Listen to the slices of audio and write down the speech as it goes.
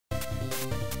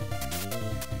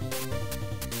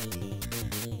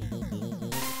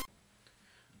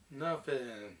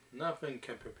Nothing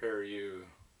can prepare you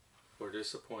for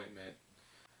disappointment.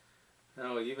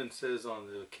 Now it even says on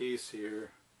the case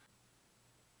here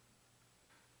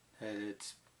that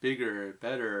it's bigger,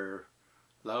 better,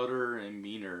 louder, and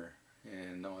meaner,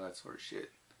 and all that sort of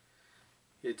shit.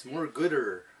 It's more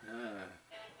gooder.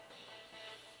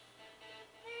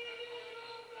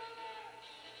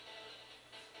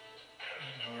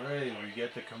 Alright, we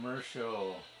get the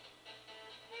commercial.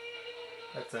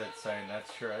 That's that sign, that's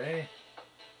right.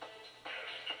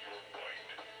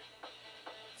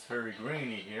 It's very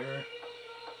grainy here.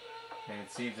 And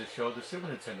it seems to show the Super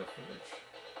Nintendo footage.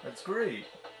 That's great.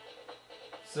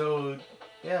 So,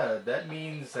 yeah, that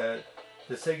means that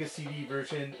the Sega CD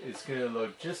version is going to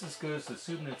look just as good as the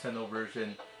Super Nintendo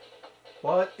version,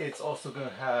 but it's also going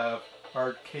to have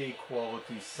arcade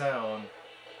quality sound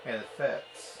and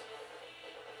effects.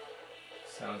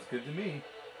 Sounds good to me.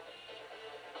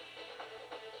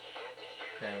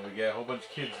 And we get a whole bunch of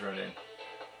kids running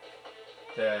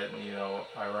that, you know,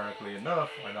 ironically enough,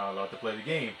 are not allowed to play the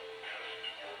game.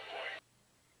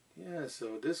 Yeah,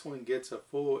 so this one gets a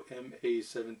full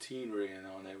MA17 rating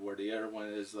on it, where the other one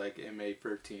is like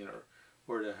MA13 or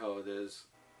where the hell it is.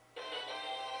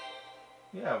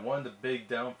 Yeah, one of the big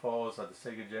downfalls of the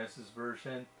Sega Genesis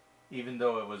version, even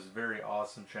though it was very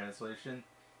awesome translation,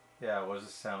 yeah, was the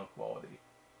sound quality.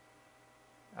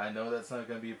 I know that's not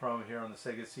going to be a problem here on the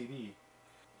Sega CD.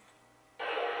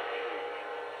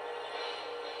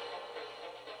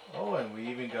 Oh, and we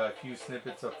even got a few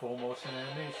snippets of full motion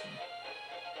animation.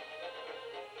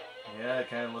 Yeah, it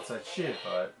kind of looks like shit,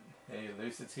 but hey, at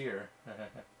least it's here.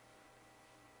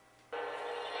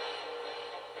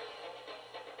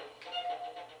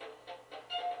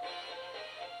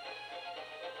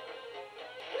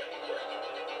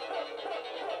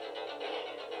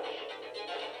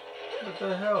 What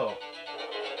the hell?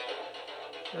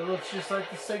 It looks just like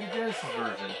the Sega Genesis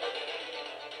version.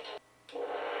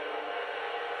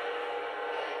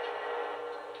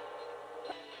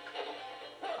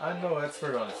 I'm no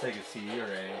expert on the Sega CD or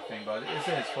anything, but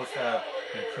isn't it supposed to have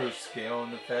improved scale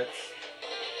and effects?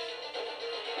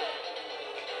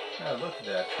 Yeah, look at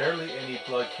that. Barely any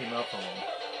blood came out from them.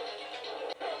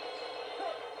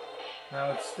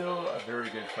 Now, it's still a very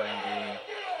good fighting game.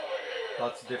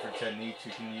 Lots of different techniques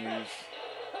you can use.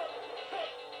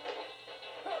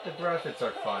 The graphics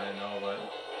are fine and all, but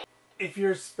if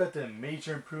you're expecting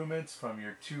major improvements from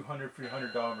your $200,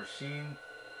 $300 machine,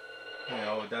 you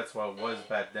know, that's what it was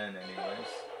back then anyways.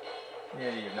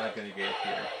 Yeah, you're not going to get it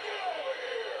here.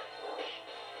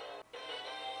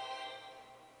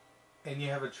 And you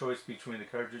have a choice between the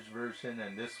cartridge version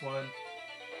and this one.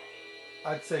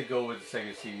 I'd say go with the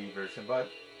Sega CD version, but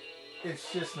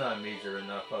it's just not a major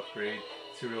enough upgrade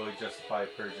to really justify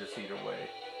purchase either way.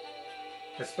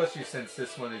 Especially since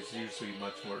this one is usually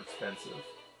much more expensive.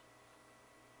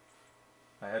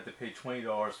 I had to pay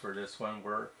 $20 for this one,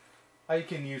 where I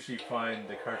can usually find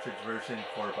the cartridge version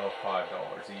for about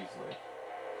 $5 easily.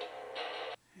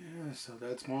 Yeah, so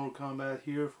that's Mortal Kombat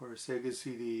here for a Sega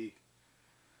CD.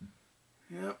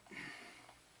 Yep.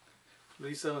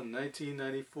 Released out in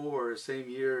 1994, same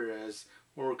year as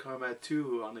Mortal Kombat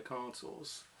 2 on the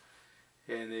consoles.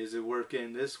 And is it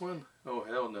working this one? Oh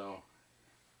hell no.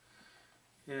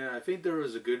 Yeah, I think there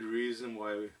was a good reason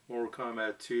why Mortal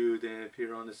Kombat 2 didn't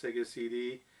appear on the Sega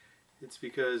CD. It's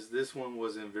because this one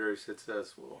wasn't very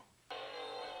successful.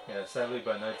 Yeah, sadly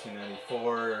by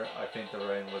 1994, I think the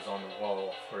writing was on the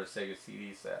wall for a Sega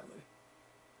CD, sadly.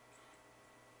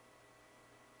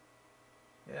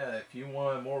 Yeah, if you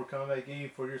want a Mortal Kombat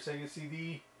game for your Sega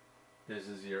CD, this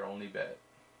is your only bet.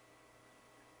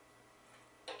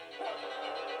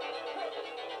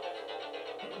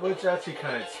 Which actually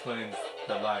kind of explains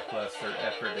the lackluster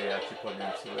effort they actually put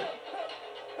into it.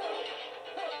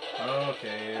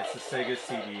 Okay, it's a Sega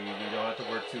CD, we don't have to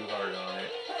work too hard on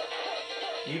it.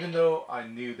 Even though I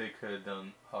knew they could have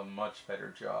done a much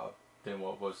better job than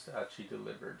what was actually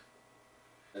delivered.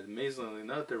 Amazingly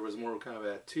enough, there was Mortal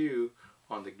Kombat 2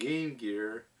 on the Game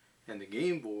Gear and the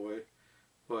Game Boy,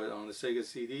 but on the Sega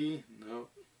CD, no,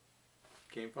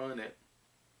 can't find it.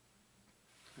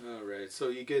 Alright, so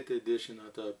you get the addition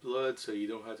of the blood, so you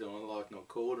don't have to unlock no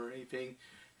code or anything.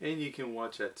 And you can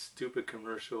watch that stupid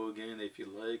commercial again if you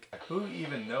like. Who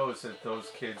even knows that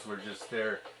those kids were just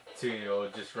there to, you know,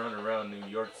 just run around New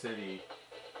York City.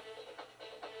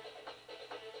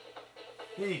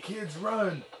 Hey kids,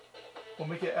 run! We'll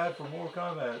make an ad for Mortal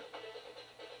Kombat.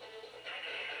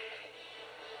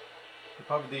 They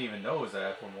probably didn't even know it was an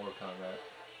ad for Mortal Kombat.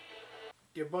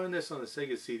 You're buying this on the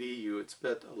Sega CD, you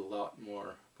expect a lot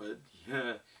more. But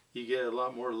yeah, you get a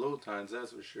lot more load times,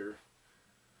 that's for sure.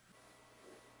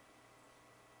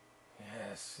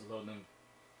 Yes, loading.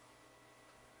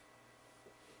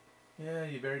 Yeah,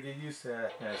 you better get used to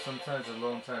that. Yeah, sometimes the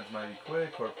loading times might be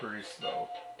quick or pretty slow.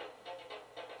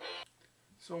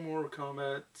 So Mortal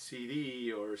Kombat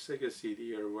CD or Sega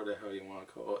CD or what the hell you want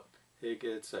to call it, it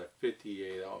gets a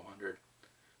 58 out of 100.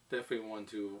 Definitely one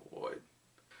to avoid.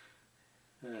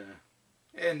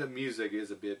 And the music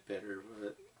is a bit better,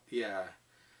 but yeah.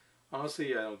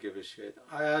 Honestly, I don't give a shit.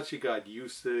 I actually got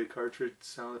used to cartridge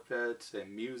sound effects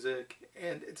and music,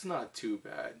 and it's not too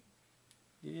bad.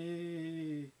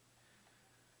 Yay!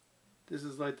 This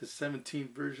is like the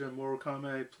 17th version of Mortal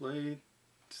Kombat I played.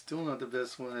 Still not the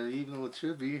best one, even though it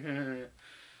should be.